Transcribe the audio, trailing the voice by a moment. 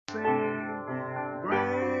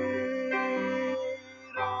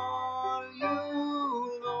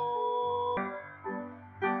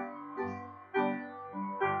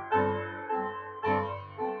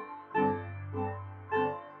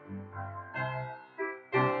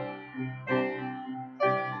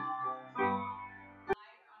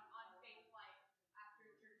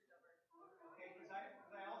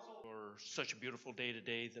such a beautiful day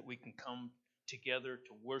today that we can come together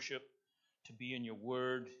to worship, to be in your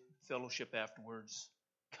word, fellowship afterwards.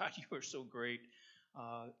 God, you are so great.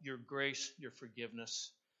 Your grace, your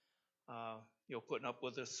forgiveness, putting up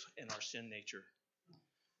with us in our sin nature.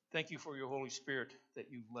 Thank you for your Holy Spirit that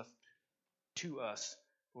you've left to us,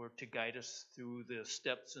 Lord, to guide us through the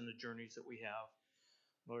steps and the journeys that we have,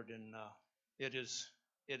 Lord. And it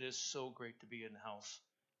is so great to be in the house,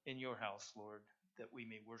 in your house, Lord, that we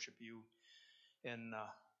may worship you. And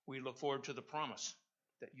we look forward to the promise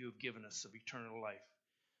that you have given us of eternal life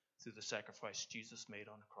through the sacrifice Jesus made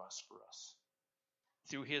on the cross for us.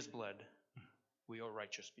 Through his blood, we are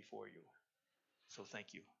righteous before you. So thank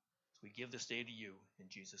you. So we give this day to you in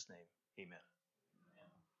Jesus' name. Amen.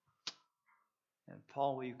 And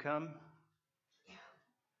Paul, will you come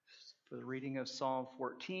for the reading of Psalm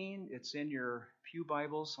 14? It's in your pew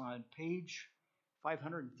Bibles on page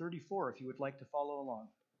 534 if you would like to follow along.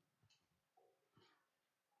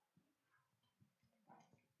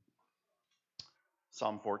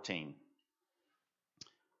 Psalm 14.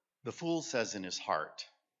 The fool says in his heart,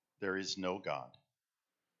 "There is no God."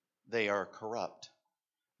 They are corrupt.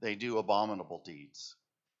 They do abominable deeds.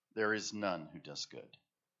 There is none who does good.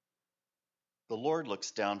 The Lord looks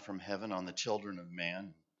down from heaven on the children of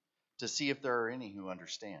man to see if there are any who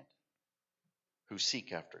understand, who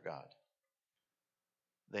seek after God.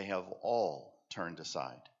 They have all turned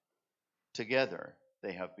aside. Together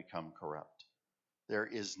they have become corrupt. There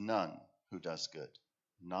is none who does good,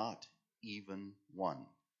 not even one.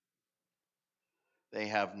 They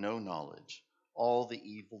have no knowledge. All the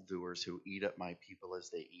evildoers who eat up my people as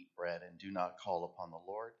they eat bread and do not call upon the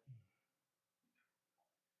Lord.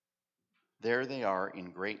 There they are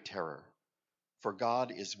in great terror, for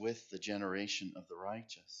God is with the generation of the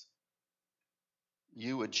righteous.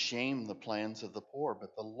 You would shame the plans of the poor,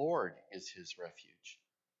 but the Lord is his refuge.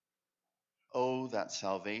 Oh, that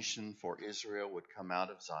salvation for Israel would come out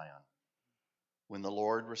of Zion, when the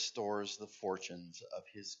Lord restores the fortunes of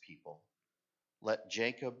his people. Let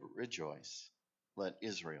Jacob rejoice. Let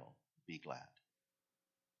Israel be glad.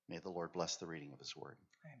 May the Lord bless the reading of his word.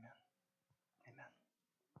 Amen. Amen.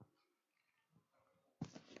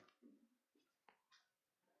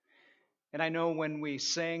 And I know when we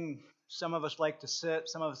sing, some of us like to sit,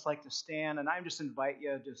 some of us like to stand, and I just invite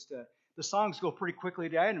you the songs go pretty quickly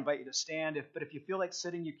today. I invite you to stand, but if you feel like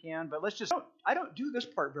sitting, you can. But I don't do this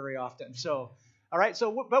part very often. So, all right.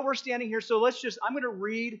 So, but we're standing here. So I'm going to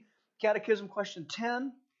read Catechism question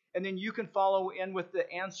 10, and then you can follow in with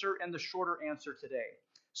the answer and the shorter answer today.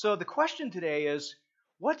 So the question today is,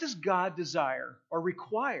 what does God desire or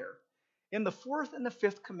require in the fourth and the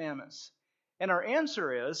fifth commandments? And our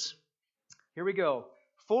answer is, here we go.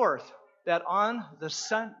 Fourth, that on the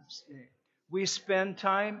Sunday we spend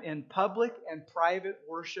time in public and private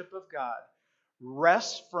worship of God,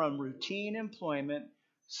 rest from routine employment,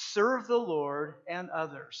 serve the Lord and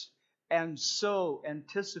others, and so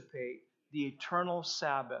anticipate the eternal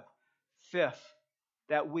Sabbath. Fifth,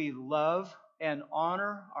 that we love and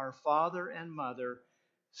honor our father and mother,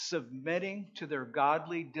 submitting to their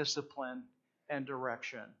godly discipline and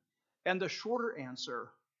direction. And the shorter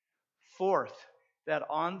answer, fourth, that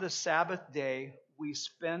on the Sabbath day we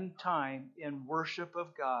spend time in worship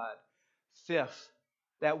of God. Fifth,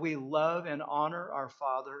 that we love and honor our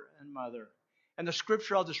father and mother. And the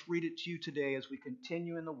scripture, I'll just read it to you today as we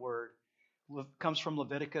continue in the word, comes from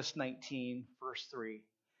Leviticus 19, verse 3.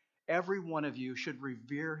 Every one of you should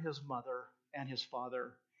revere his mother and his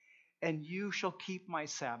father, and you shall keep my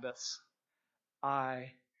Sabbaths.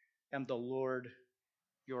 I am the Lord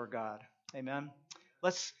your God. Amen.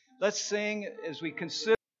 Let's sing as we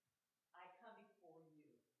consider. I come before you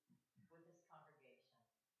with this congregation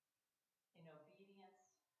in obedience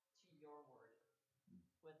to your word,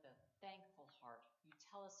 with a thankful heart. You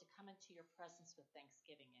tell us to come into your presence with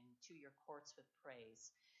thanksgiving and to your courts with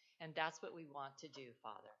praise. And that's what we want to do,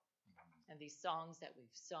 Father. And these songs that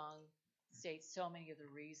we've sung state so many of the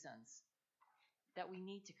reasons that we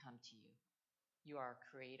need to come to you. You are our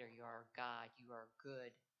creator. You are our God. You are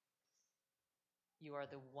good. You are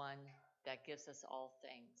the one that gives us all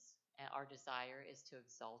things. And our desire is to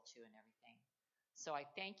exalt you in everything. So I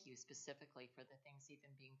thank you specifically for the things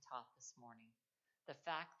even being taught this morning. The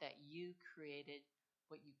fact that you created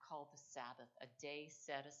what you call the Sabbath, a day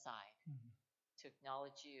set aside to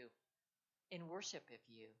acknowledge you, in worship of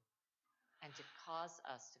you, and to cause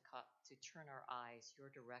us to turn our eyes your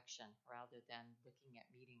direction rather than looking at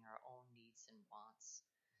meeting our own needs and wants.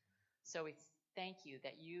 So we thank you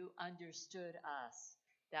that you understood us,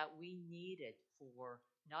 that we needed for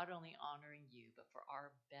not only honoring you, but for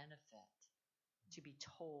our benefit to be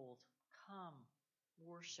told, come,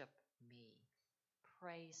 worship me.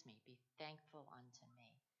 Praise me. Be thankful unto me.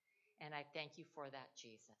 And I thank you for that,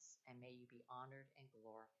 Jesus. And may you be honored and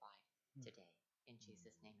glorified today. In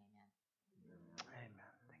Jesus' name, amen. Amen.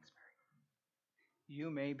 Thanks, Mary. You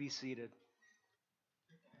may be seated.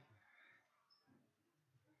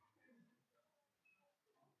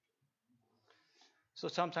 So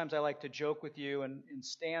sometimes I like to joke with you, and in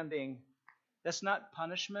standing, that's not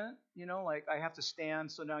punishment, like I have to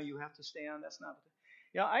stand, so now you have to stand. That's not,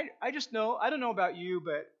 I just know, I don't know about you,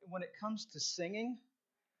 but when it comes to singing,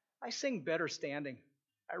 I sing better standing.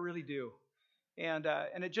 I really do. And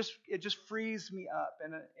it just frees me up.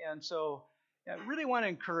 And so I really want to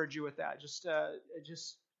encourage you with that. Just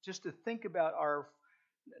to think about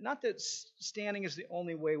not that standing is the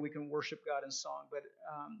only way we can worship God in song, but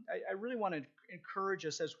I really want to encourage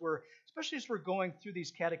us especially as we're going through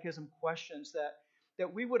these catechism questions,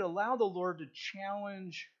 that we would allow the Lord to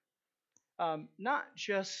challenge not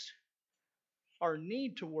just our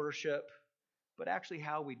need to worship, but actually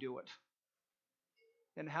how we do it,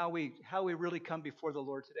 and how we really come before the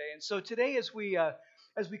Lord today. And so today, as we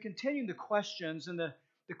continue the questions, and the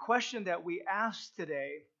question that we asked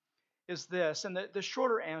today is this, and the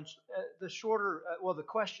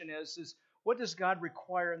question is what does God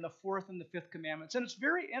require in the fourth and the fifth commandments? And it's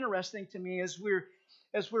very interesting to me as we're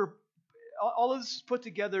all of this is put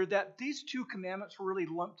together, that these two commandments were really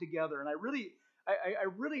lumped together. And I really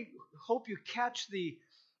hope you catch the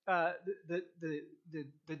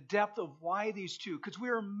depth of why these two, because we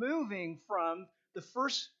are moving from the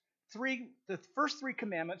first three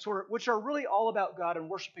commandments, which are really all about God and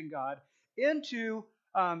worshiping God, into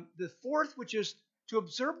the fourth, which is to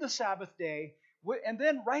observe the Sabbath day, and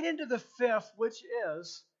then right into the fifth, which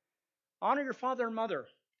is honor your father and mother.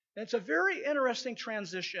 And it's a very interesting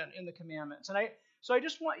transition in the commandments. And so I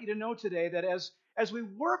just want you to know today that as we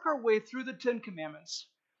work our way through the Ten Commandments,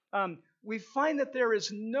 we find that there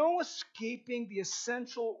is no escaping the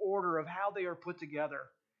essential order of how they are put together.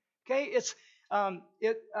 Okay, it's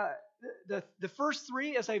the first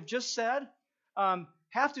three, as I've just said,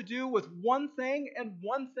 have to do with one thing and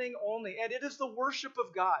one thing only, and it is the worship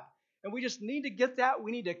of God. And we just need to get that.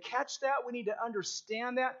 We need to catch that. We need to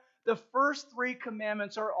understand that. The first three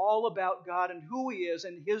commandments are all about God and who He is,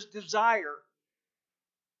 and His desire,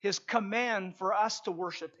 His command for us to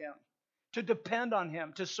worship Him, to depend on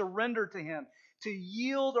Him, to surrender to Him, to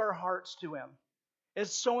yield our hearts to Him.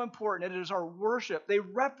 It's so important. It is our worship. They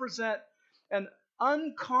represent an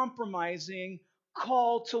uncompromising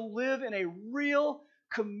call to live in a real,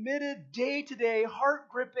 committed, day-to-day,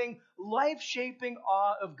 heart-gripping, life-shaping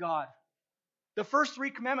awe of God. The first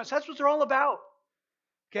three commandments, that's what they're all about.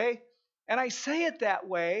 Okay? And I say it that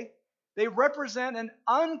way. They represent an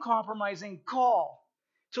uncompromising call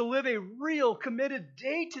to live a real, committed,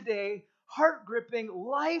 day-to-day, heart-gripping,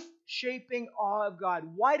 life-shaping awe of God.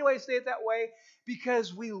 Why do I say it that way?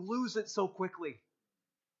 Because we lose it so quickly.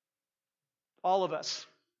 All of us.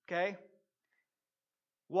 Okay?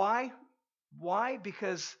 Why? Why?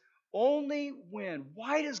 Because only when.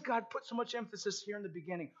 Why does God put so much emphasis here in the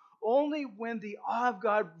beginning? Only when the awe of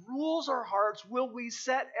God rules our hearts will we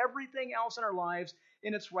set everything else in our lives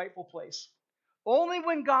in its rightful place. Only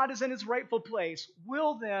when God is in His rightful place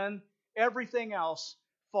will then everything else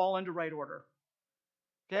fall into right order.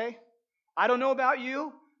 Okay? I don't know about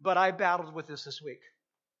you, but I battled with this week.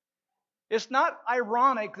 It's not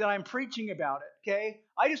ironic that I'm preaching about it, okay?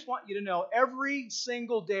 I just want you to know every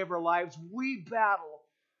single day of our lives we battle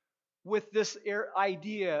with this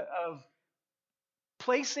idea of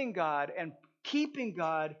placing God and keeping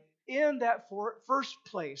God in that first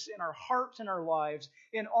place in our hearts and our lives,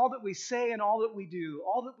 in all that we say and all that we do,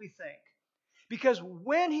 all that we think. Because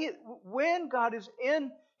when God is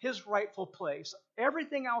in His rightful place,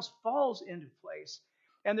 everything else falls into place,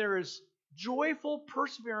 and there is joyful,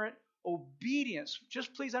 perseverant obedience.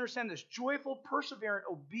 Just please understand this. Joyful, perseverant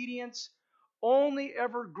obedience only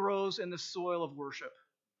ever grows in the soil of worship.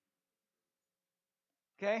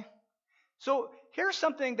 Okay? So here's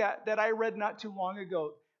something that I read not too long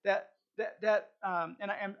ago and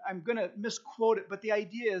I'm going to misquote it, but the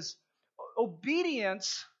idea is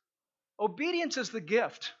obedience is the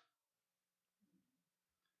gift.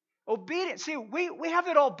 Obedience. See, we have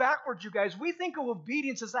it all backwards, you guys. We think of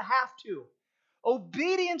obedience as a have to.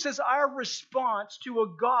 Obedience is our response to a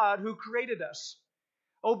God who created us.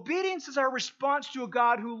 Obedience is our response to a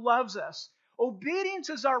God who loves us. Obedience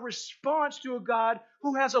is our response to a God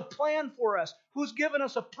who has a plan for us, who's given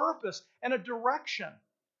us a purpose and a direction.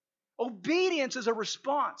 Obedience is a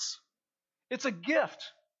response. It's a gift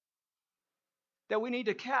that we need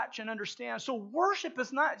to catch and understand. So worship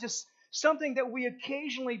is not just something that we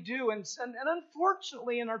occasionally do. And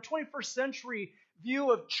unfortunately, in our 21st century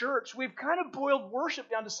view of church, we've kind of boiled worship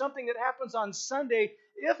down to something that happens on Sunday,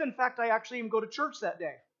 if in fact I actually even go to church that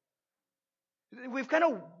day. We've kind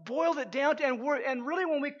of boiled it down to, and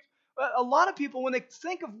really a lot of people, when they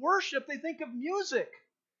think of worship, they think of music.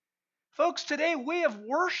 Folks, today we have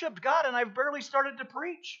worshiped God, and I've barely started to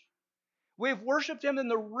preach. We have worshiped Him in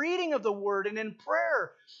the reading of the Word and in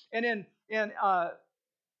prayer and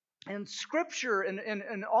in Scripture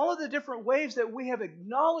and all of the different ways that we have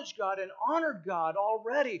acknowledged God and honored God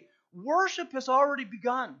already. Worship has already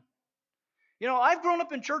begun. You know, I've grown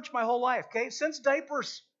up in church my whole life, okay? Since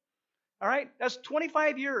diapers. All right? That's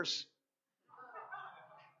 25 years.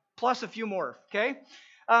 Plus a few more, okay?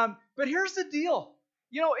 But here's the deal.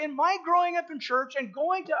 You know, in my growing up in church and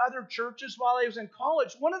going to other churches while I was in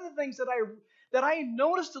college, one of the things that I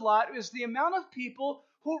noticed a lot is the amount of people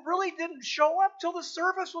who really didn't show up till the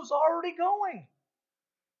service was already going.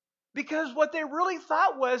 Because what they really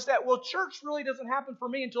thought was that, well, church really doesn't happen for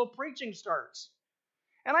me until preaching starts.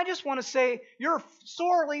 And I just want to say, you're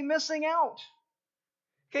sorely missing out.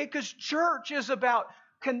 Okay, because church is about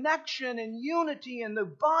connection and unity and the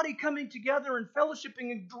body coming together and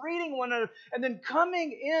fellowshipping and greeting one another and then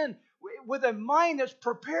coming in with a mind that's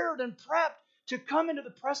prepared and prepped to come into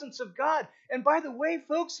the presence of God. And by the way,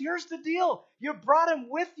 folks, here's the deal. You brought Him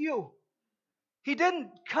with you. He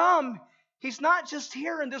didn't come. He's not just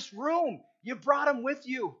here in this room. You brought Him with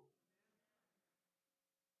you.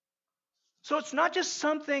 So it's not just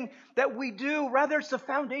something that we do. Rather, it's the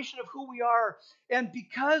foundation of who we are. And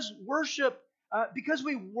because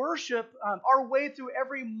we worship our way through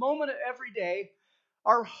every moment of every day,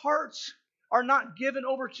 our hearts are not given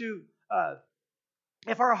over to,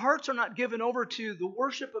 if our hearts are not given over to the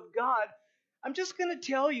worship of God, I'm just going to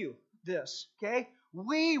tell you this, okay?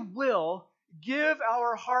 We will give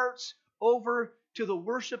our hearts over to the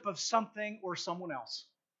worship of something or someone else.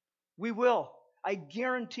 We will. I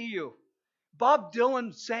guarantee you. Bob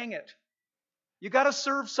Dylan sang it. You got to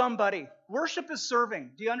serve somebody. Worship is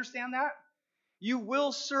serving. Do you understand that? You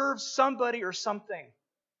will serve somebody or something.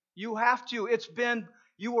 You have to.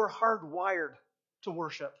 You were hardwired to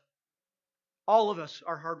worship. All of us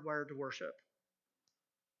are hardwired to worship.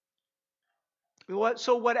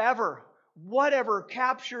 So whatever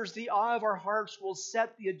captures the awe of our hearts will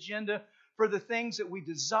set the agenda for the things that we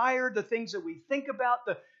desire, the things that we think about,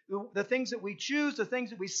 the things that we choose, the things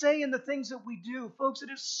that we say, and the things that we do. Folks, it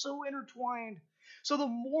is so intertwined. So the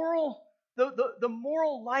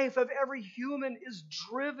moral life of every human is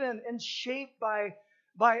driven and shaped by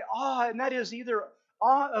awe, and that is either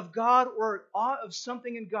awe of God or awe of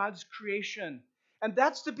something in God's creation. And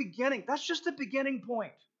that's the beginning. That's just the beginning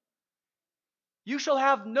point. You shall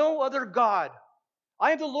have no other God.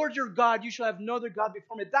 I am the Lord your God. You shall have no other God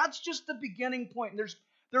before me. That's just the beginning point. And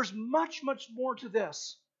there's much, much more to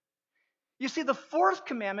this. You see, the fourth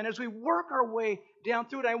commandment, as we work our way down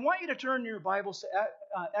through it, I want you to turn in your Bibles to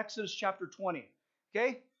Exodus chapter 20.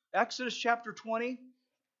 Okay? Exodus chapter 20.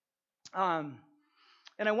 And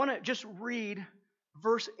I want to just read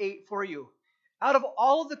verse 8 for you. Out of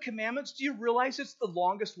all of the commandments, do you realize it's the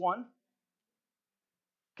longest one?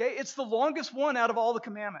 Okay, it's the longest one out of all the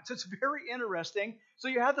commandments. It's very interesting. So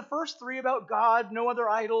you have the first three about God, no other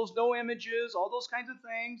idols, no images, all those kinds of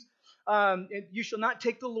things. You shall not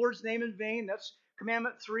take the Lord's name in vain. That's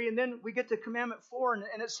commandment 3. And then we get to commandment 4,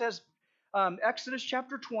 and it says, Exodus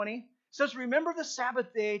chapter 20, says, remember the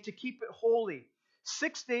Sabbath day to keep it holy.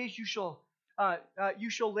 6 days you shall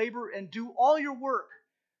labor and do all your work.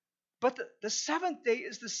 But the seventh day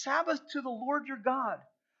is the Sabbath to the Lord your God.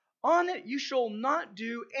 On it you shall not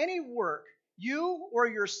do any work, you or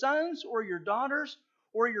your sons or your daughters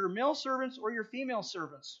or your male servants or your female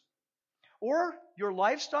servants, or your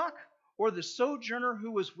livestock or the sojourner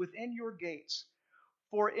who is within your gates.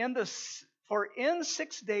 For in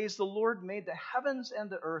 6 days the Lord made the heavens and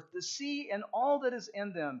the earth, the sea and all that is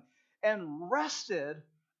in them, and rested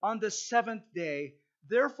on the seventh day.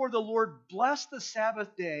 Therefore the Lord blessed the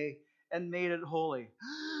Sabbath day and made it holy.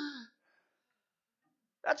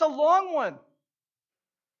 That's a long one.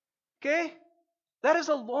 Okay? That is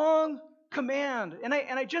a long command. And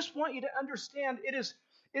I just want you to understand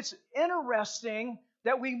it's interesting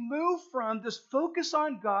that we move from this focus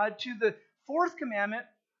on God to the fourth commandment,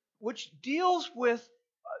 which deals with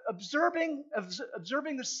observing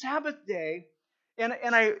the Sabbath day. And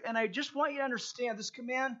I just want you to understand this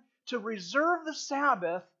command to reserve the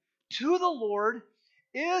Sabbath to the Lord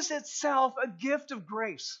is itself a gift of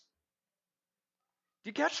grace. Do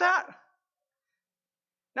you catch that?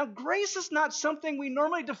 Now, grace is not something we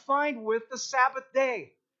normally define with the Sabbath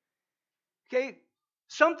day. Okay?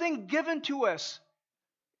 something given to us.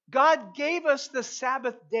 God gave us the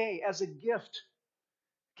Sabbath day as a gift.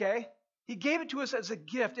 Okay? He gave it to us as a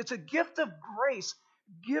gift. It's a gift of grace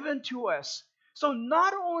given to us. So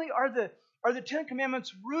not only are the Ten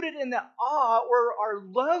Commandments rooted in the awe or our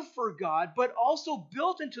love for God, but also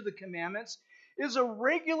built into the commandments is a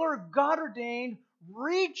regular God-ordained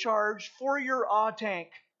recharge for your awe tank.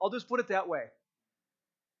 I'll just put it that way.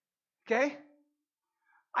 Okay?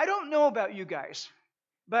 I don't know about you guys,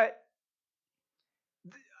 but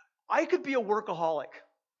I could be a workaholic.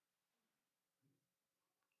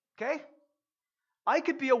 Okay? I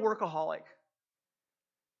could be a workaholic.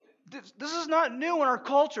 This is not new in our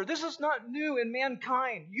culture. This is not new in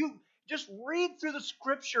mankind. You just read through the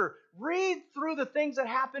scripture. Read through the things that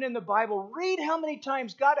happen in the Bible. Read how many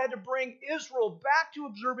times God had to bring Israel back to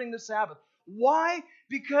observing the Sabbath. Why?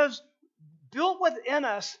 Because built within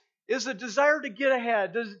us is the desire to get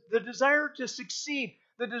ahead, the desire to succeed,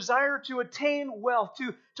 the desire to attain wealth,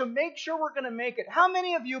 to make sure we're going to make it. How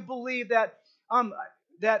many of you believe that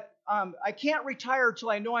I can't retire till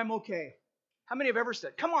I know I'm okay? How many have ever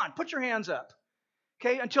said, come on, put your hands up,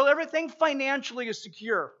 okay, until everything financially is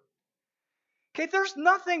secure? Okay, there's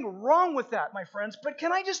nothing wrong with that, my friends, but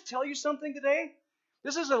can I just tell you something today?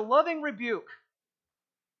 This is a loving rebuke,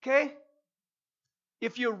 okay?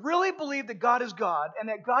 If you really believe that God is God and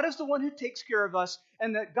that God is the one who takes care of us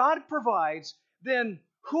and that God provides, then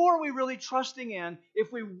who are we really trusting in if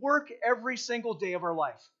we work every single day of our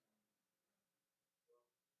life?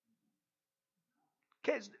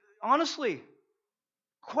 Okay, honestly,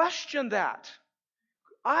 question that.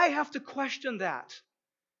 I have to question that.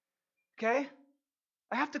 Okay?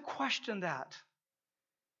 I have to question that.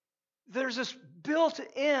 There's this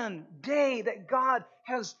built-in day that God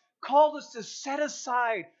has called us to set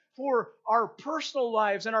aside for our personal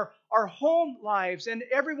lives and our home lives and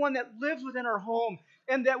everyone that lives within our home,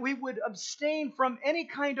 and that we would abstain from any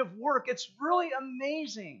kind of work. It's really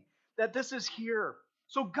amazing that this is here.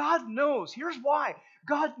 So God knows. Here's why.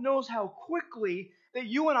 God knows how quickly that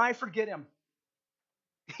you and I forget Him.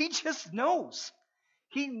 He just knows.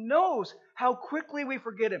 He knows how quickly we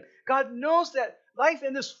forget Him. God knows that life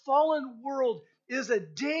in this fallen world is a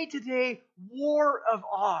day-to-day war of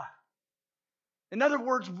awe. In other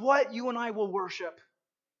words, what you and I will worship.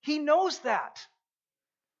 He knows that.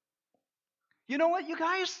 You know what, you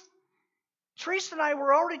guys? Teresa and I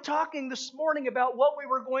were already talking this morning about what we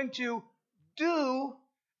were going to do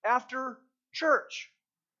after church.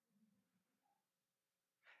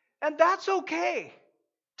 And that's okay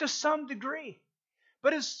to some degree.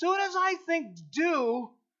 But as soon as I think do,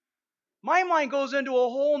 my mind goes into a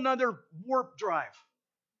whole nother warp drive.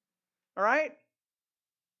 All right?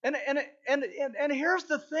 And here's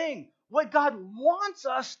the thing. What God wants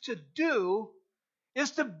us to do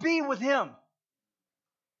is to be with Him.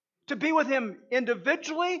 To be with Him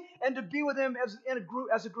individually and to be with Him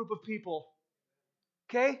as a group of people.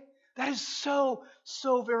 Okay? That is so,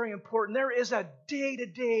 so very important. There is a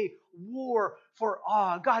day-to-day war for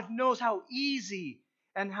awe. God knows how easy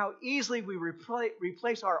and how easily we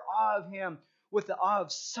replace our awe of Him with the awe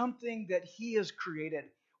of something that He has created.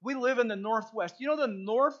 We live in the Northwest. You know, the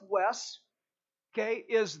Northwest, okay,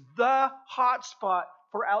 is the hot spot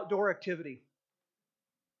for outdoor activity.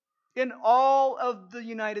 In all of the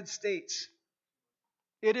United States,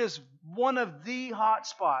 it is one of the hot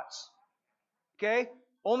spots. Okay?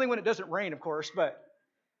 Only when it doesn't rain, of course, but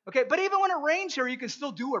even when it rains here, you can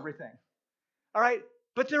still do everything. All right?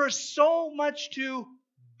 But there is so much to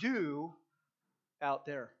do out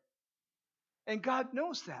there. And God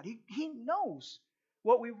knows that. He knows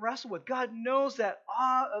what we wrestle with. God knows that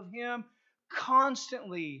awe of Him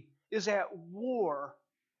constantly is at war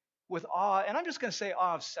with awe. And I'm just going to say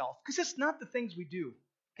awe of self, because it's not the things we do.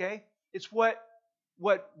 Okay? It's what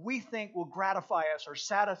we think will gratify us or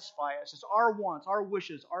satisfy us. It's our wants, our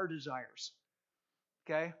wishes, our desires.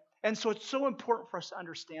 Okay? And so it's so important for us to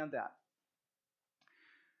understand that.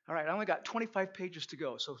 All right, I only got 25 pages to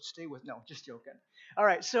go, so stay with, no, just joking. All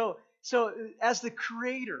right, so as the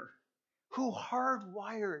Creator who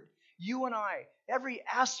hardwired you and I, every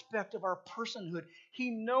aspect of our personhood, He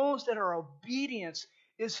knows that our obedience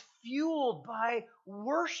is fueled by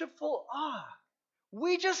worshipful awe.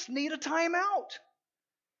 We just need a timeout.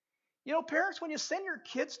 You know, parents, when you send your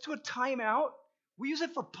kids to a timeout, we use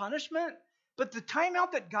it for punishment, but the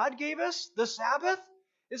timeout that God gave us, the Sabbath,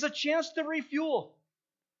 is a chance to refuel.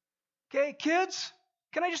 Okay, kids,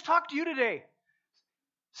 can I just talk to you today?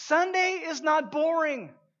 Sunday is not boring.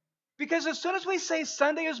 Because as soon as we say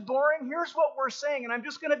Sunday is boring, here's what we're saying, and I'm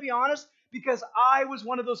just going to be honest, because I was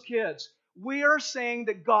one of those kids. We are saying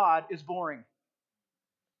that God is boring.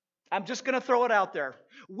 I'm just going to throw it out there.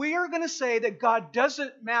 We are going to say that God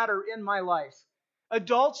doesn't matter in my life.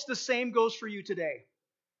 Adults, the same goes for you today.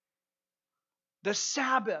 The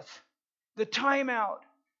Sabbath, the time out,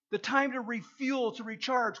 the time to refuel, to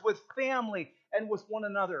recharge with family and with one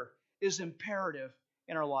another is imperative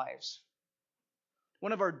in our lives.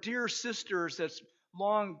 One of our dear sisters that's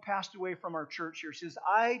long passed away from our church here says,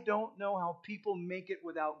 I don't know how people make it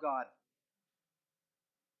without God.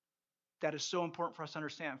 That is so important for us to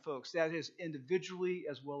understand, folks. That is individually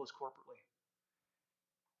as well as corporately.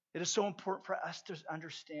 It is so important for us to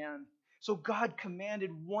understand. So God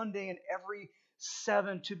commanded one day in every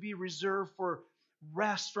 7 to be reserved for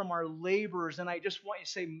rest from our labors. And I just want you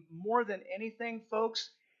to say, more than anything, folks,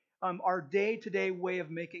 our day-to-day way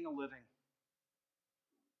of making a living.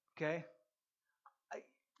 Okay?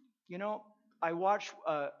 I watch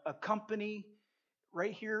a company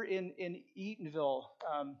right here in Eatonville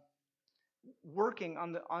working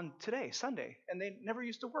on today, Sunday, and they never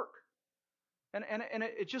used to work. And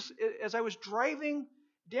it just, as I was driving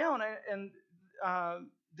down, and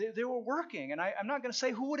they were working, and I'm not going to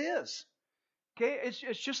say who it is. Okay,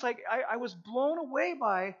 it's just like I was blown away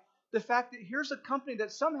by the fact that here's a company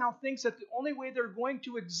that somehow thinks that the only way they're going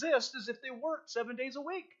to exist is if they work 7 days a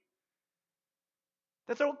week.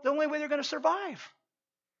 That's the only way they're going to survive.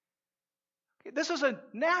 Okay, this is a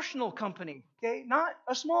national company, okay, not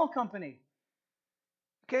a small company.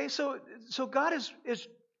 Okay, so God is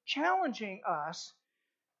challenging us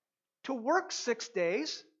to work 6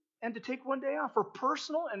 days and to take 1 day off for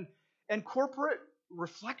personal and corporate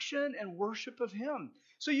reflection and worship of Him.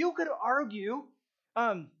 So you could argue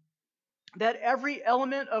that every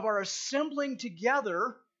element of our assembling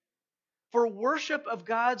together for worship of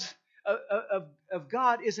God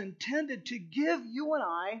is intended to give you and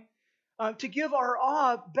I, to give our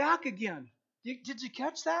awe back again. Did you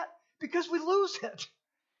catch that? Because we lose it.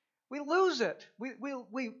 We lose it.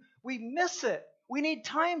 We miss it. We need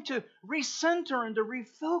time to recenter and to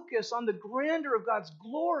refocus on the grandeur of God's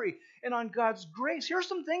glory and on God's grace. Here are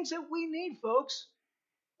some things that we need, folks.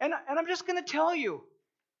 And I'm just going to tell you,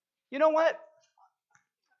 you know what?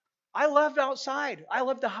 I love outside. I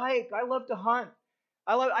love to hike. I love to hunt.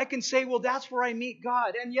 I can say, well, that's where I meet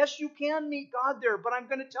God. And yes, you can meet God there, but I'm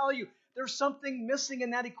going to tell you, there's something missing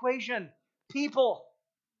in that equation. People.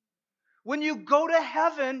 When you go to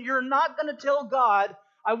heaven, you're not going to tell God,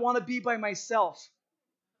 I want to be by myself.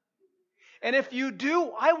 And if you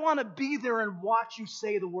do, I want to be there and watch you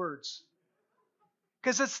say the words.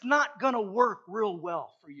 Because it's not going to work real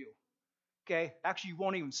well for you. Okay? Actually, you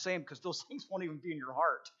won't even say them because those things won't even be in your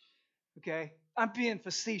heart. Okay? I'm being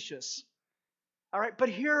facetious. All right? But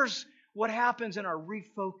here's what happens in our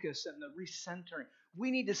refocus and the recentering. We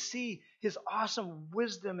need to see His awesome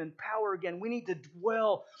wisdom and power again. We need to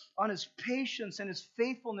dwell on His patience and His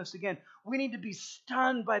faithfulness again. We need to be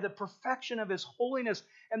stunned by the perfection of His holiness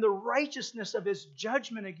and the righteousness of His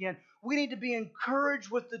judgment again. We need to be encouraged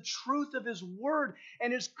with the truth of His word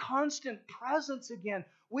and His constant presence again.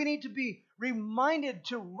 We need to be reminded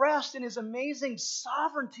to rest in His amazing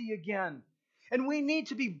sovereignty again. And we need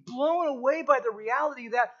to be blown away by the reality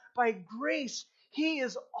that by grace, He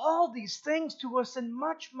is all these things to us and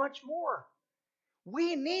much, much more.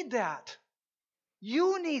 We need that.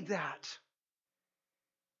 You need that.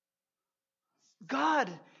 God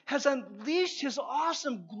has unleashed His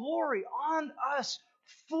awesome glory on us,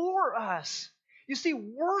 for us. You see,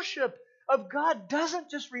 worship of God doesn't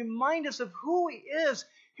just remind us of who He is.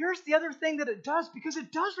 Here's the other thing that it does, because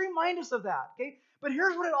it does remind us of that, okay? But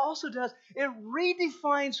here's what it also does. It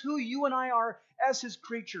redefines who you and I are as His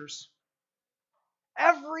creatures.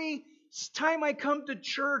 Every time I come to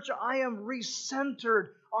church, I am recentered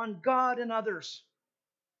on God and others.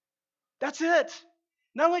 That's it.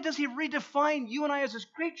 Not only does He redefine you and I as His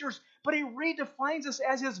creatures, but He redefines us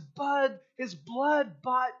as His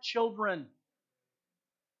blood-bought children.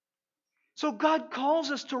 So God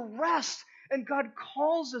calls us to rest, and God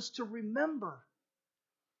calls us to remember.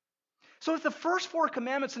 So if the first 4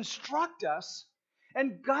 commandments instruct us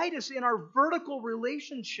and guide us in our vertical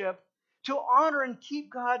relationship to honor and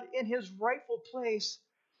keep God in His rightful place,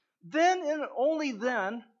 then and only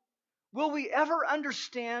then will we ever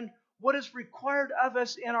understand what is required of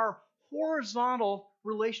us in our horizontal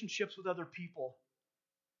relationships with other people.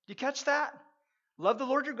 Do you catch that? Love the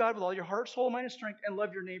Lord your God with all your heart, soul, mind, and strength, and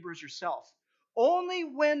love your neighbor as yourself. Only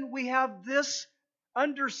when we have this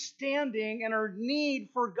understanding and our need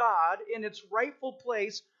for God in its rightful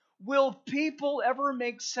place will people ever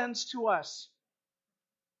make sense to us.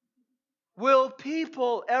 Will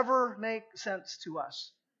people ever make sense to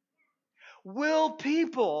us? Will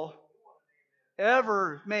people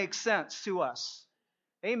ever make sense to us?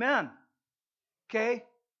 Amen. Okay?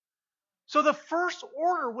 So the first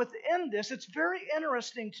order within this, it's very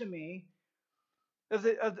interesting to me,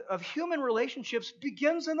 of human relationships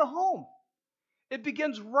begins in the home. It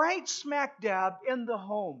begins right smack dab in the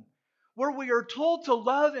home, where we are told to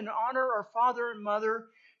love and honor our father and mother,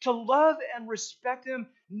 to love and respect them,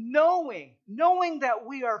 knowing that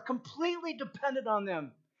we are completely dependent on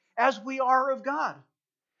them as we are of God,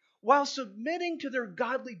 while submitting to their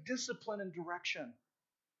godly discipline and direction.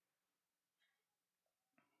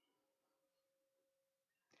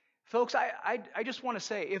 Folks, I just want to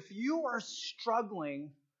say, if you are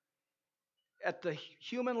struggling at the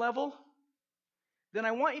human level, then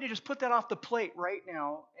I want you to just put that off the plate right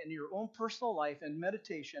now in your own personal life and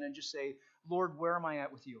meditation and just say, Lord, where am I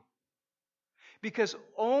at with you? Because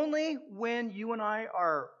only when you and I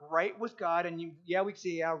are right with God, and we can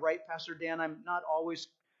say, yeah, right, Pastor Dan, I'm not always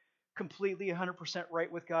completely 100% right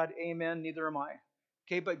with God. Amen, neither am I.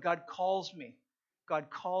 Okay, but God calls me. God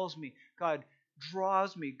calls me. God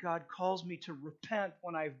draws me. God calls me to repent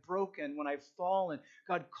when I've broken, when I've fallen.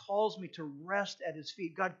 God calls me to rest at His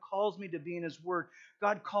feet. God calls me to be in His Word.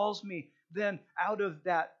 God calls me then out of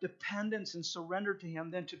that dependence and surrender to Him,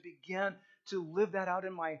 then to begin to live that out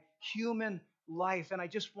in my human life. And I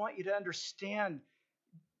just want you to understand,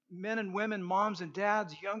 men and women, moms and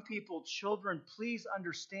dads, young people, children, please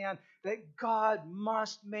understand that God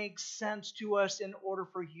must make sense to us in order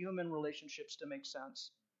for human relationships to make sense.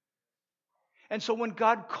 And so when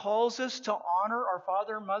God calls us to honor our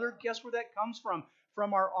father and mother, guess where that comes from?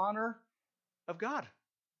 From our honor of God.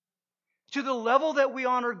 To the level that we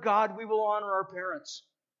honor God, we will honor our parents.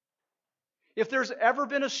 If there's ever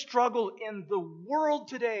been a struggle in the world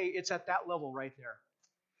today, it's at that level right there.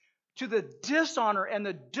 To the dishonor and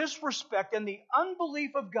the disrespect and the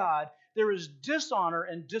unbelief of God, there is dishonor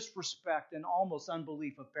and disrespect and almost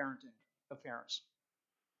unbelief of parenting, of parents.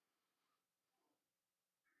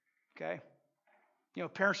 Okay? You know,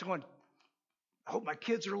 parents are going, I hope my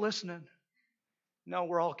kids are listening. No,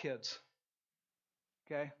 we're all kids.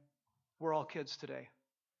 Okay? We're all kids today.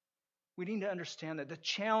 We need to understand that the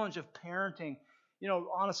challenge of parenting,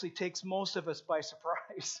 honestly takes most of us by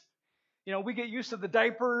surprise. We get used to the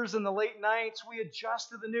diapers and the late nights. We adjust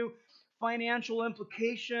to the new financial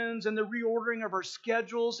implications and the reordering of our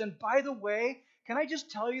schedules. And by the way, can I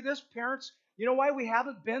just tell you this, parents? You know why we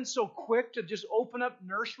haven't been so quick to just open up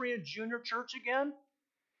nursery and junior church again?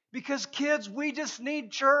 Because kids, we just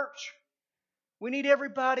need church. We need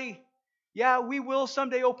everybody. Yeah, we will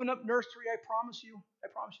someday open up nursery. I promise you. I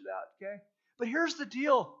promise you that, okay? But here's the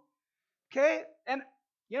deal, okay? And,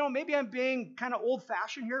 maybe I'm being kind of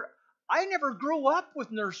old-fashioned here. I never grew up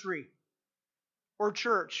with nursery or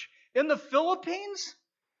church. In the Philippines,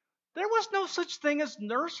 there was no such thing as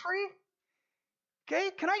nursery. Okay,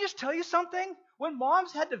 can I just tell you something? When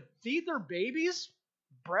moms had to feed their babies,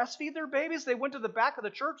 breastfeed their babies, they went to the back of the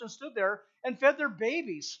church and stood there and fed their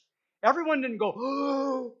babies. Everyone didn't go,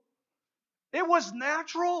 oh. It was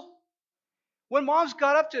natural. When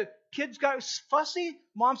kids got fussy,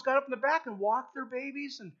 moms got up in the back and walked their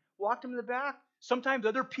babies and walked them in the back. Sometimes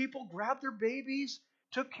other people grabbed their babies,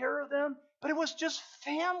 took care of them, but it was just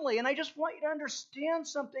family. And I just want you to understand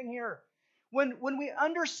something here. When we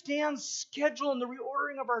understand schedule and the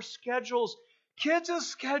reordering of our schedules, kids'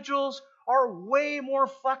 schedules are way more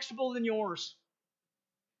flexible than yours.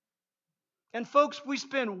 And folks, we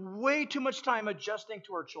spend way too much time adjusting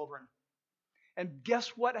to our children. And guess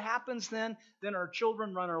what happens then? Then our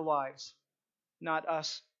children run our lives, not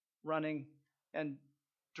us running and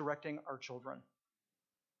directing our children.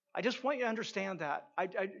 I just want you to understand that. I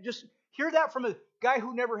just hear that from a guy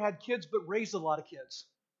who never had kids but raised a lot of kids.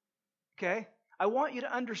 Okay? I want you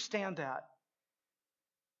to understand that.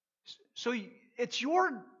 So it's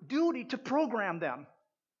your duty to program them.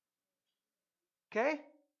 Okay?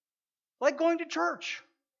 Like going to church.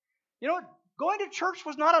 Going to church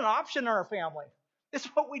was not an option in our family. It's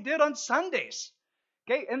what we did on Sundays.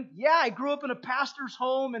 Okay? And yeah, I grew up in a pastor's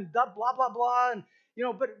home and blah, blah, blah. And,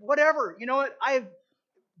 but whatever. You know what?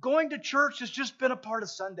 Going to church has just been a part of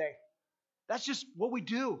Sunday. That's just what we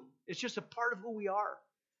do. It's just a part of who we are.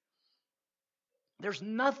 There's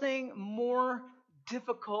nothing more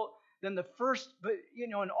difficult than the first, but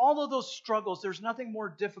in all of those struggles, there's nothing more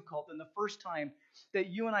difficult than the first time that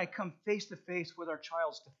you and I come face to face with our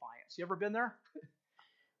child's defiance. You ever been there?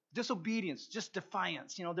 Disobedience, just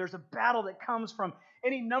defiance. There's a battle that comes from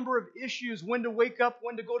any number of issues: when to wake up,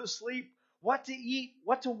 when to go to sleep, what to eat,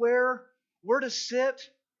 what to wear, where to sit,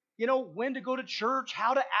 when to go to church,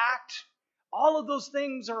 how to act. All of those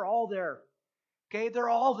things are all there. Okay, they're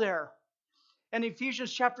all there. And in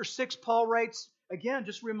Ephesians chapter 6, Paul writes, again,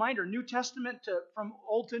 just a reminder, New Testament from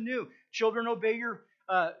old to new. Children, obey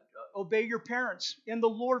your parents in the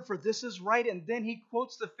Lord, for this is right. And then he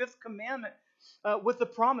quotes the fifth commandment with the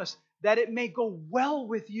promise that it may go well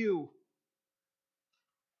with you.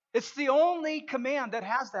 It's the only command that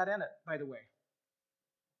has that in it, by the way,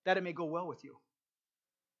 that it may go well with you.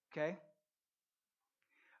 Okay?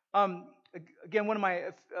 Again, one of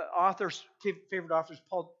my favorite authors,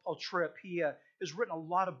 Paul Tripp, he has written a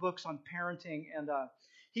lot of books on parenting, and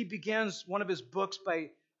he begins one of his books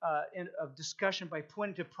of discussion by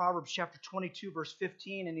pointing to Proverbs chapter 22, verse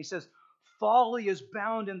 15, and he says, "Folly is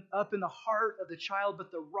bound up in the heart of the child,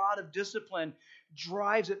 but the rod of discipline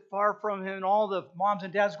drives it far from him." And all the moms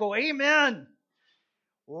and dads go, "Amen!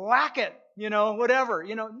 Whack it!" Whatever.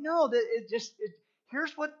 No,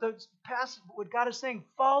 here's what what God is saying.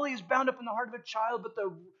 Folly is bound up in the heart of a child, but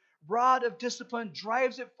the rod of discipline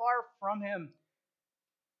drives it far from him.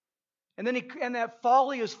 And then that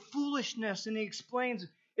folly is foolishness, and he explains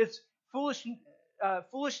it's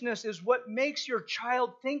foolishness is what makes your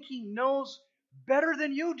child think he knows better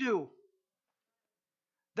than you do.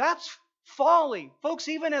 That's folly. Folks,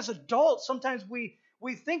 even as adults, sometimes we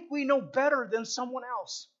think we know better than someone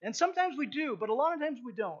else. And sometimes we do, but a lot of times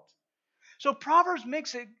we don't. So Proverbs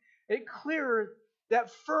makes it clear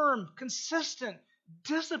that firm, consistent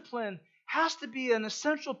discipline has to be an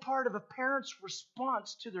essential part of a parent's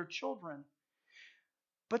response to their children.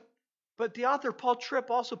 But the author Paul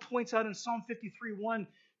Tripp also points out in Psalm 53:1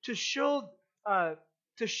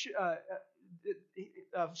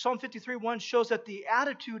 Psalm 53:1 shows that the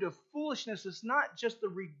attitude of foolishness is not just the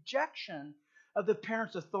rejection of the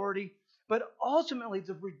parent's authority, but ultimately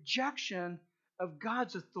the rejection of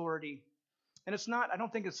God's authority. And it's not, I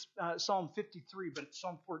don't think it's Psalm 53, but it's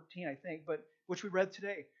Psalm 14, I think, but which we read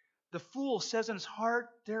today. The fool says in his heart,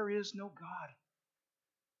 there is no God.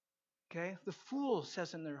 Okay? The fool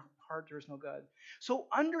says in their heart, there is no God. So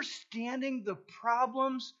understanding the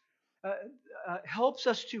problems helps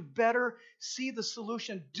us to better see the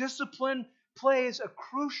solution. Discipline plays a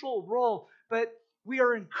crucial role, but we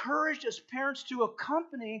are encouraged as parents to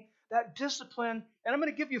accompany that discipline. And I'm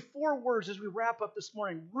going to give you 4 words as we wrap up this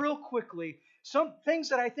morning real quickly. Some things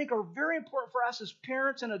that I think are very important for us as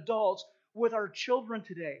parents and adults with our children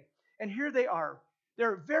today. And here they are.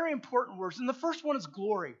 They're very important words. And the first one is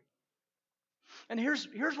glory. And here's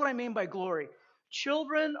what I mean by glory.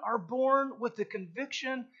 Children are born with the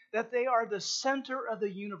conviction that they are the center of the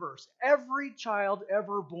universe. Every child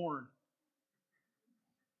ever born.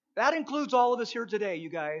 That includes all of us here today, you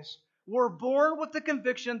guys. We're born with the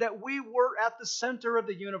conviction that we were at the center of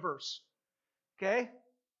the universe. Okay?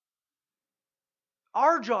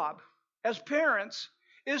 Our job as parents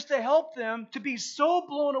is to help them to be so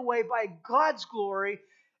blown away by God's glory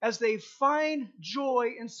as they find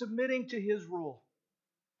joy in submitting to His rule.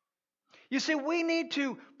 You see, we need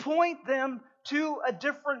to point them to a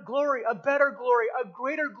different glory, a better glory, a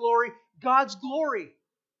greater glory, God's glory.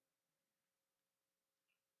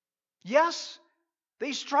 Yes,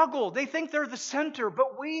 they struggle. They think they're the center,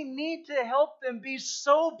 but we need to help them be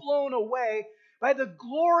so blown away by the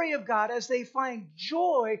glory of God as they find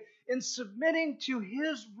joy in submitting to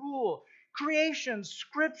His rule. Creation,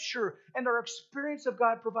 Scripture, and our experience of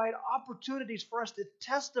God provide opportunities for us to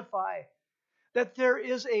testify that there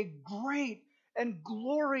is a great and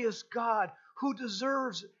glorious God who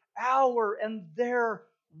deserves our and their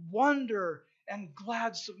wonder and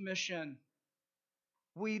glad submission.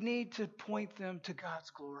 We need to point them to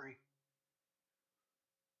God's glory.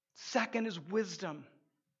 Second is wisdom.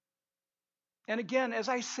 And again, as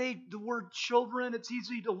I say the word children, it's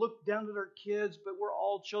easy to look down at our kids, but we're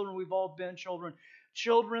all children. We've all been children.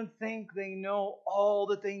 Children think they know all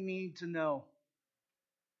that they need to know.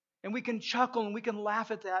 And we can chuckle and we can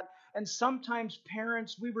laugh at that. And sometimes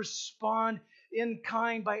parents, we respond in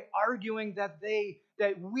kind by arguing that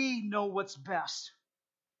we know what's best.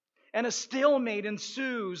 And a stalemate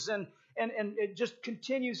ensues and it just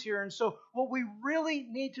continues here. And so what we really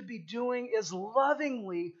need to be doing is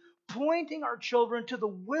lovingly pointing our children to the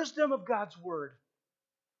wisdom of God's Word.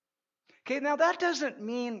 Okay, now that doesn't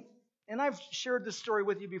mean, and I've shared this story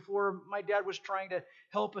with you before, my dad was trying to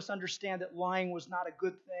help us understand that lying was not a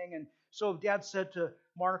good thing. And so Dad said to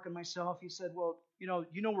Mark and myself, he said, well, you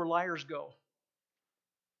know where liars go.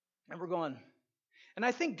 And we're going. And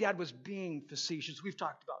I think Dad was being facetious. We've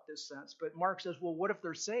talked about this since. But Mark says, well, what if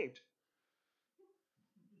they're saved?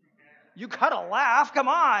 You got to laugh. Come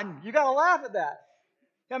on. You got to laugh at that.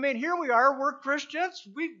 I mean, here we are. We're Christians.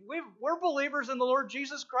 We're believers in the Lord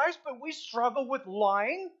Jesus Christ, but we struggle with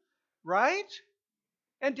lying, right?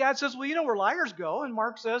 And Dad says, well, you know where liars go. And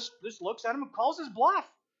Mark says, just looks at him and calls his bluff.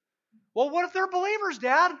 Well, what if they're believers,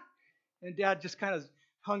 Dad? And Dad just kind of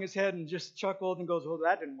hung his head and just chuckled and goes, well,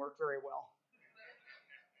 that didn't work very well.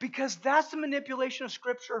 Because that's the manipulation of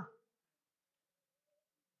Scripture.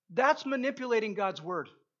 That's manipulating God's Word.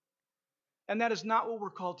 And that is not what we're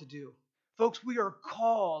called to do. Folks, we are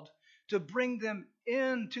called to bring them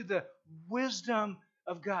into the wisdom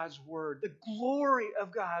of God's Word, the glory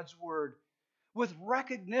of God's Word, with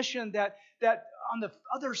recognition that on the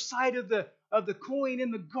other side of the coin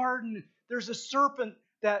in the garden, there's a serpent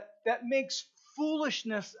that makes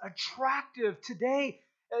foolishness attractive today,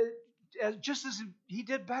 just as he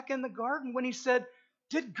did back in the garden when he said,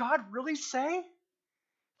 did God really say?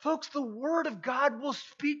 Folks, the Word of God will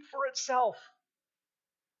speak for itself.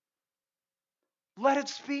 Let it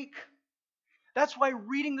speak. That's why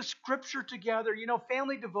reading the Scripture together,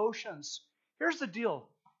 family devotions. Here's the deal.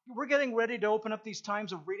 We're getting ready to open up these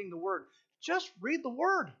times of reading the Word. Just read the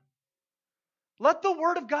Word. Let the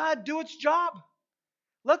Word of God do its job.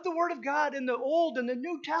 Let the Word of God in the Old and the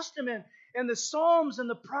New Testament and the Psalms and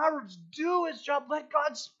the Proverbs do its job. Let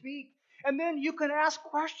God speak. And then you can ask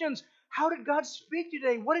questions. How did God speak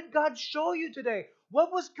today? What did God show you today?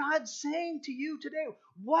 What was God saying to you today?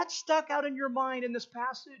 What stuck out in your mind in this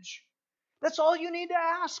passage? That's all you need to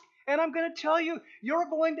ask. And I'm going to tell you, you're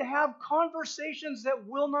going to have conversations that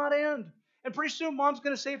will not end. And pretty soon, Mom's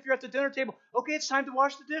going to say, if you're at the dinner table, okay, it's time to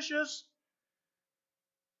wash the dishes.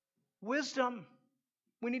 Wisdom.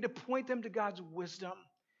 We need to point them to God's wisdom.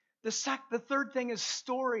 The third thing is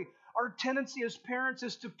story. Our tendency as parents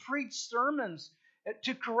is to preach sermons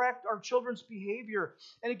to correct our children's behavior.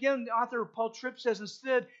 And again, the author Paul Tripp says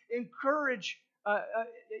instead,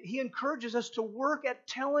 he encourages us to work at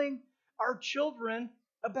telling our children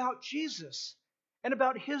about Jesus and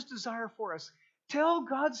about His desire for us. Tell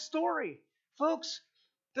God's story. Folks,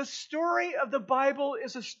 the story of the Bible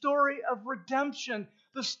is a story of redemption,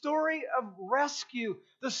 the story of rescue,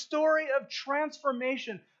 the story of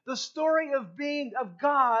transformation, the story of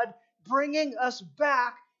God bringing us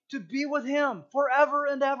back to be with Him forever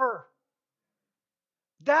and ever.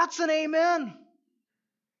 That's an amen.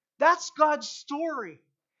 That's God's story.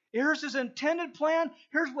 Here's His intended plan.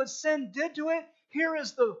 Here's what sin did to it. Here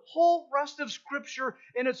is the whole rest of Scripture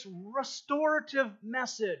in its restorative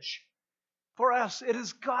message. For us, it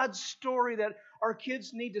is God's story that our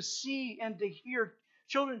kids need to see and to hear.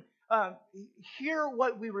 Children, hear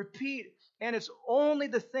what we repeat, and it's only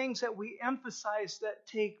the things that we emphasize that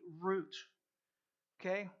take root.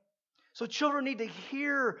 Okay? So children need to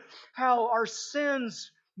hear how our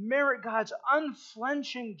sins merit God's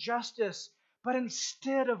unflinching justice, but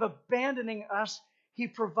instead of abandoning us, He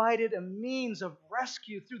provided a means of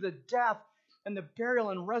rescue through the death and the burial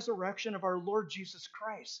and resurrection of our Lord Jesus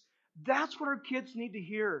Christ. That's what our kids need to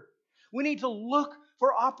hear. We need to look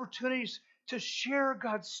for opportunities to share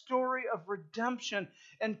God's story of redemption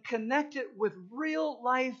and connect it with real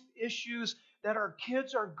life issues that our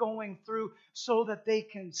kids are going through so that they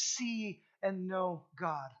can see and know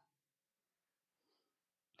God.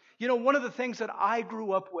 One of the things that I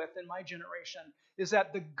grew up with in my generation is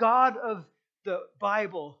that the God of the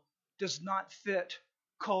Bible does not fit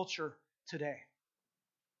culture today.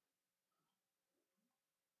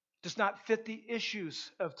 Does not fit the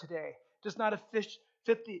issues of today. Does not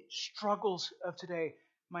fit the struggles of today.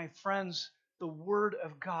 My friends, the Word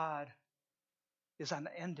of God is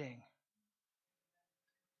unending.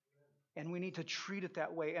 And we need to treat it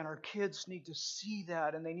that way. And our kids need to see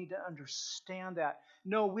that and they need to understand that.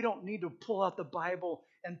 No, we don't need to pull out the Bible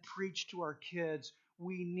and preach to our kids.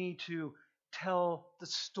 We need to tell the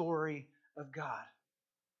story of God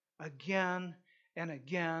again and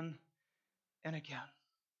again and again.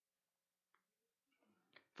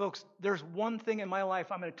 Folks, there's one thing in my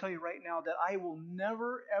life I'm going to tell you right now that I will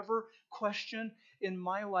never, ever question in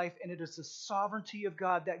my life, and it is the sovereignty of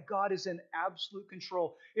God, that God is in absolute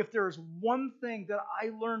control. If there is one thing that I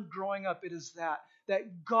learned growing up, it is that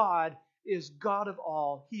God is God of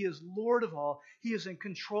all. He is Lord of all. He is in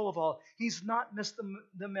control of all. He's not missed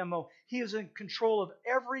the memo. He is in control of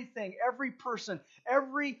everything, every person,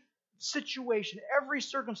 every situation, every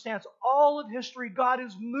circumstance, all of history. God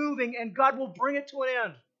is moving and God will bring it to an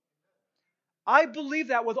end. I believe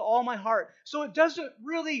that with all my heart. So it doesn't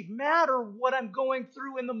really matter what I'm going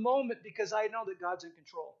through in the moment because I know that God's in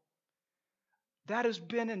control. That has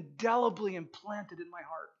been indelibly implanted in my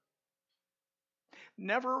heart.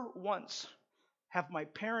 Never once have my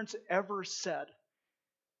parents ever said,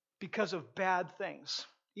 because of bad things,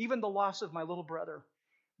 even the loss of my little brother,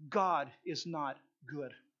 God is not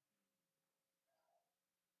good.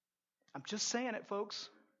 I'm just saying it, folks.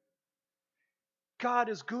 God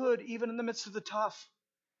is good even in the midst of the tough.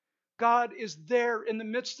 God is there in the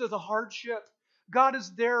midst of the hardship. God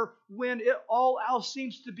is there when all else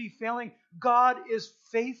seems to be failing. God is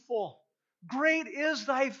faithful. Great is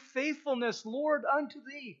thy faithfulness, Lord, unto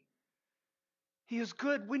thee. He is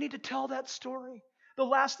good. We need to tell that story. The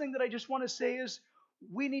last thing that I just want to say is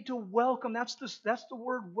we need to welcome. That's the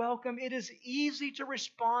word welcome. It is easy to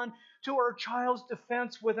respond to our child's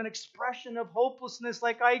defense with an expression of hopelessness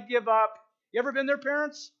like, I give up. You ever been there,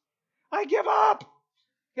 parents? I give up.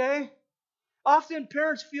 Okay? Often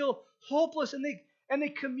parents feel hopeless and they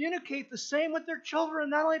communicate the same with their children.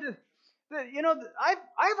 Not only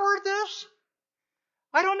I've heard this.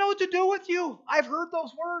 I don't know what to do with you. I've heard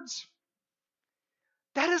those words.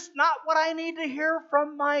 That is not what I need to hear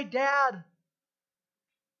from my dad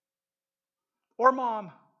or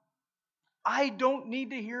mom. I don't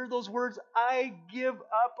need to hear those words. I give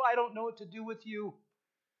up. I don't know what to do with you.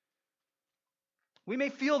 We may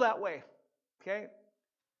feel that way, okay?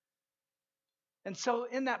 And so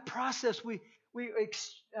in that process,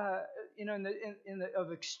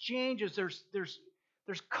 of exchanges,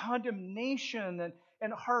 there's condemnation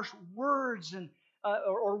and harsh words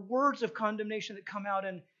or words of condemnation that come out.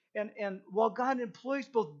 And while God employs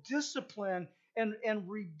both discipline and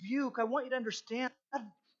rebuke, I want you to understand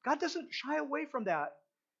God doesn't shy away from that.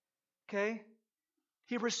 Okay?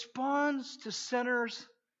 He responds to sinners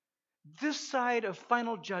this side of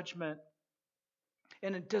final judgment,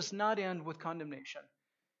 and it does not end with condemnation.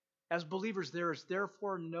 As believers, there is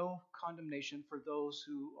therefore no condemnation for those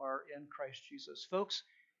who are in Christ Jesus. Folks,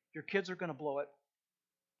 your kids are going to blow it.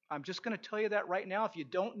 I'm just going to tell you that right now. If you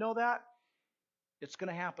don't know that, it's going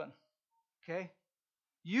to happen. Okay?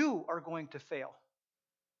 You are going to fail.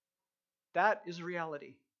 That is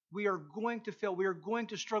reality. We are going to fail. We are going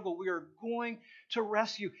to struggle. We are going to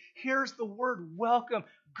rescue. Here's the word welcome.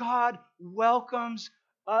 God welcomes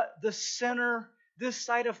the sinner this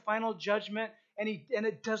side of final judgment, and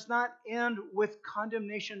it does not end with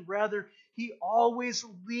condemnation. Rather, he always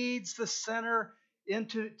leads the sinner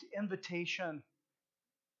into invitation.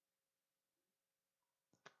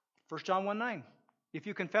 1 John 1:9. If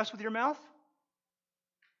you confess with your mouth,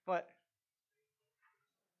 what?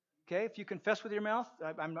 Okay, if you confess with your mouth,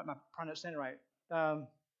 I'm not pronouncing it right.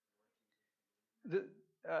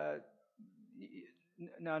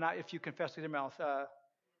 No, not if you confess with your mouth.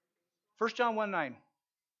 1 John 1:9.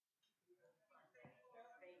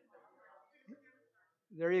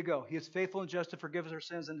 There you go. He is faithful and just to forgive us our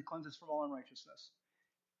sins and to cleanse us from all unrighteousness.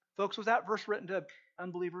 Folks, was that verse written to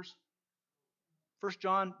unbelievers? 1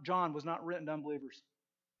 John was not written to unbelievers.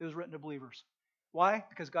 It was written to believers. Why?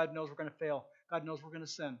 Because God knows we're going to fail. God knows we're going to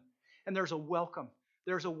sin. And there's a welcome.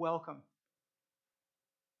 There's a welcome.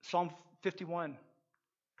 Psalm 51.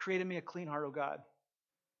 Create in me a clean heart, O God,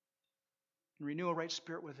 and renew a right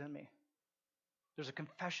spirit within me. There's a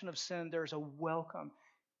confession of sin. There's a welcome.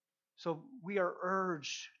 So we are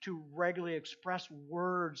urged to regularly express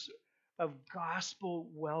words of gospel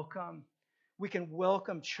welcome. We can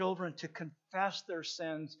welcome children to confess their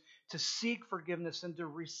sins, to seek forgiveness, and to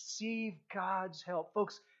receive God's help.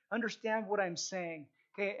 Folks, understand what I'm saying.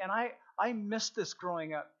 Okay, and I missed this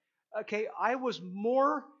growing up. Okay, I was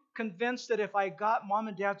more convinced that if I got mom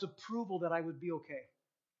and dad's approval that I would be okay.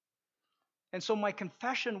 And so my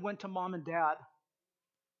confession went to mom and dad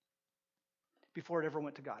before it ever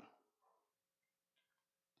went to God.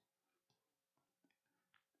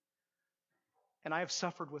 And I have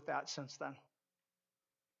suffered with that since then.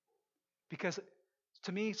 Because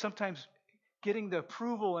to me, sometimes getting the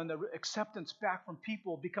approval and the acceptance back from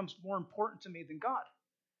people becomes more important to me than God.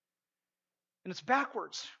 And it's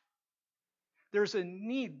backwards. There's a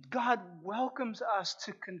need. God welcomes us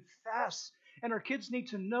to confess. And our kids need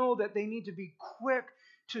to know that they need to be quick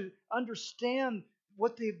to understand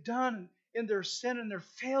what they've done in their sin and their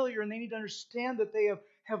failure. And they need to understand that they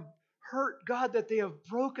have hurt God, that they have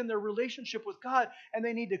broken their relationship with God. And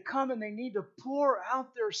they need to come and they need to pour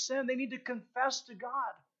out their sin. They need to confess to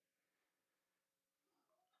God.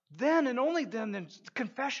 Then and only then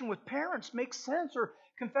confession with parents makes sense, or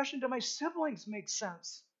confession to my siblings makes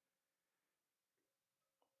sense.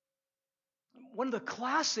 One of the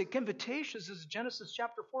classic invitations is Genesis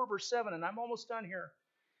chapter 4, verse 7, and I'm almost done here.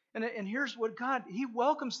 And here's what God, he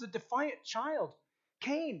welcomes the defiant child,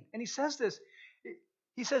 Cain, and he says this.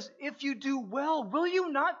 He says, if you do well, will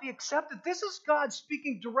you not be accepted? This is God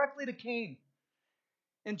speaking directly to Cain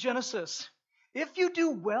in Genesis. If you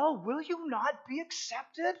do well, will you not be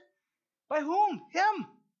accepted? By whom? Him.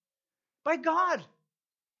 By God.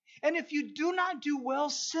 And if you do not do well,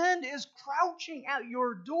 sin is crouching at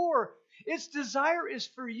your door. Its desire is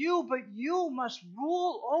for you, but you must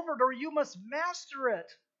rule over it, or you must master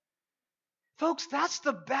it. Folks, that's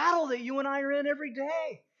the battle that you and I are in every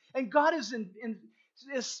day. And God is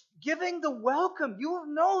is giving the welcome. You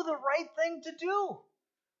know the right thing to do.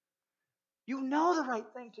 You know the right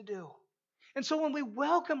thing to do. And so when we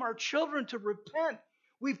welcome our children to repent,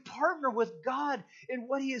 we partner with God in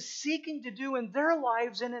what He is seeking to do in their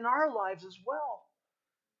lives and in our lives as well.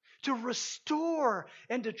 To restore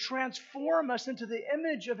and to transform us into the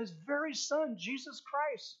image of His very Son, Jesus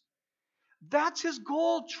Christ. That's His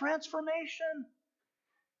goal, transformation,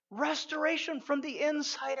 restoration from the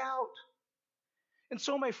inside out. And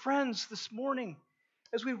so, my friends, this morning,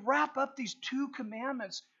 as we wrap up these two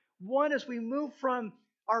commandments, one, as we move from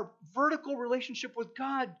our vertical relationship with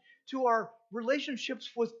God to our relationships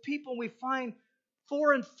with people, we find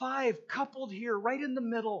 4 and 5 coupled here, right in the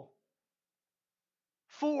middle.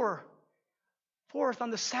 Fourth, on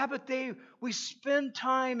the Sabbath day, we spend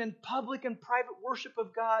time in public and private worship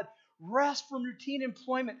of God, rest from routine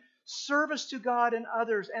employment, service to God and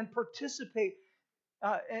others, and participate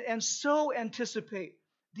and so anticipate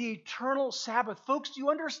the eternal Sabbath. Folks, do you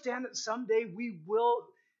understand that someday we will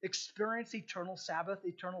experience eternal Sabbath,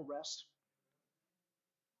 eternal rest?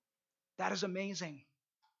 That is amazing.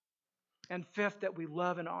 And fifth, that we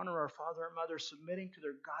love and honor our father and mother, submitting to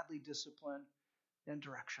their godly discipline and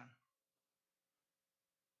direction.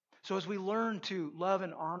 So as we learn to love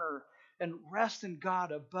and honor and rest in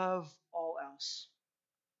God above all else,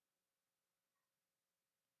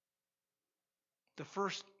 the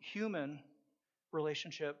first human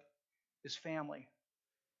relationship is family,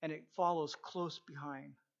 and it follows close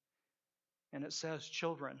behind. And it says,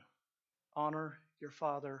 children, honor your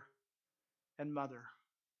father and mother,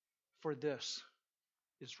 for this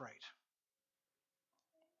is right.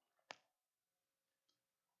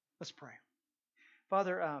 Let's pray.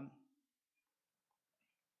 Father,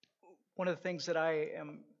 one of the things that I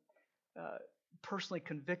am personally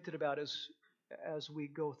convicted about is as we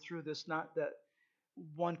go through this, not that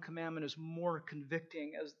one commandment is more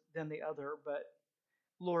convicting than the other, but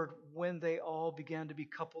Lord, when they all began to be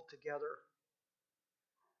coupled together,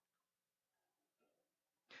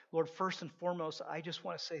 Lord, first and foremost, I just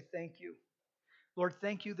want to say thank you. Lord,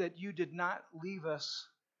 thank you that you did not leave us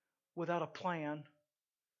without a plan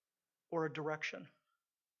or a direction.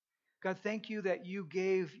 God, thank you that you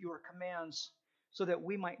gave your commands so that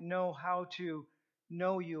we might know how to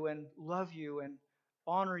know you and love you and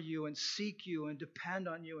honor you and seek you and depend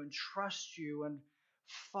on you and trust you and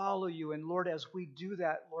follow you. And Lord, as we do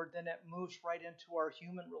that, Lord, then it moves right into our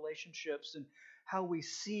human relationships and how we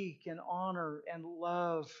seek and honor and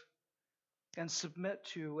love and submit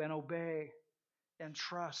to and obey and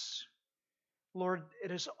trust. Lord, it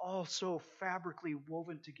is all so fabrically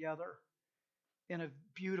woven together in a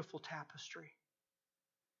beautiful tapestry.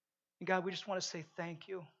 And God, we just want to say thank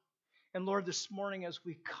you. And Lord, this morning as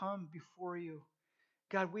we come before you,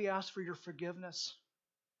 God, we ask for your forgiveness.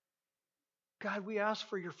 God, we ask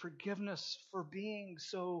for your forgiveness for being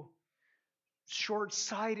so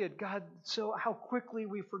short-sighted. God, so how quickly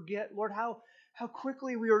we forget. Lord, how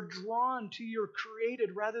quickly we are drawn to your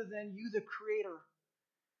created rather than you, the creator.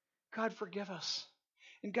 God, forgive us.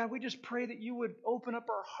 And God, we just pray that you would open up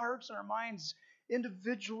our hearts and our minds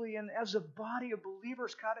individually and as a body of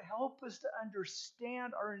believers. God, help us to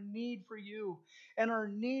understand our need for you and our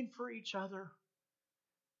need for each other.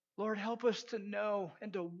 Lord, help us to know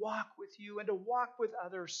and to walk with you and to walk with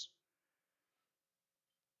others.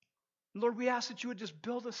 Lord, we ask that you would just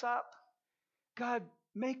build us up. God,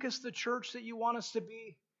 make us the church that you want us to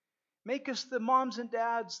be. Make us the moms and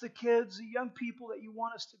dads, the kids, the young people that you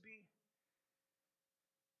want us to be.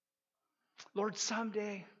 Lord,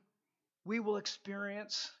 someday we will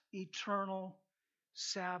experience eternal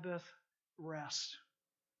Sabbath rest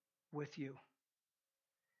with you.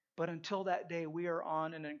 But until that day, we are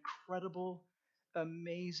on an incredible,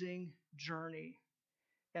 amazing journey.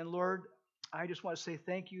 And Lord, I just want to say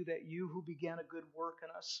thank you that you who began a good work in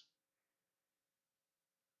us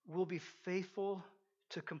will be faithful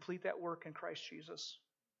to complete that work in Christ Jesus.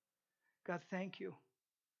 God, thank you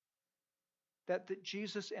that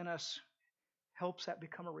Jesus in us helps that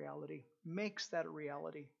become a reality, makes that a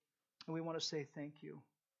reality. And we want to say thank you.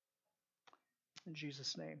 In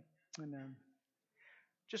Jesus' name, amen.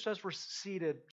 Just as we're seated,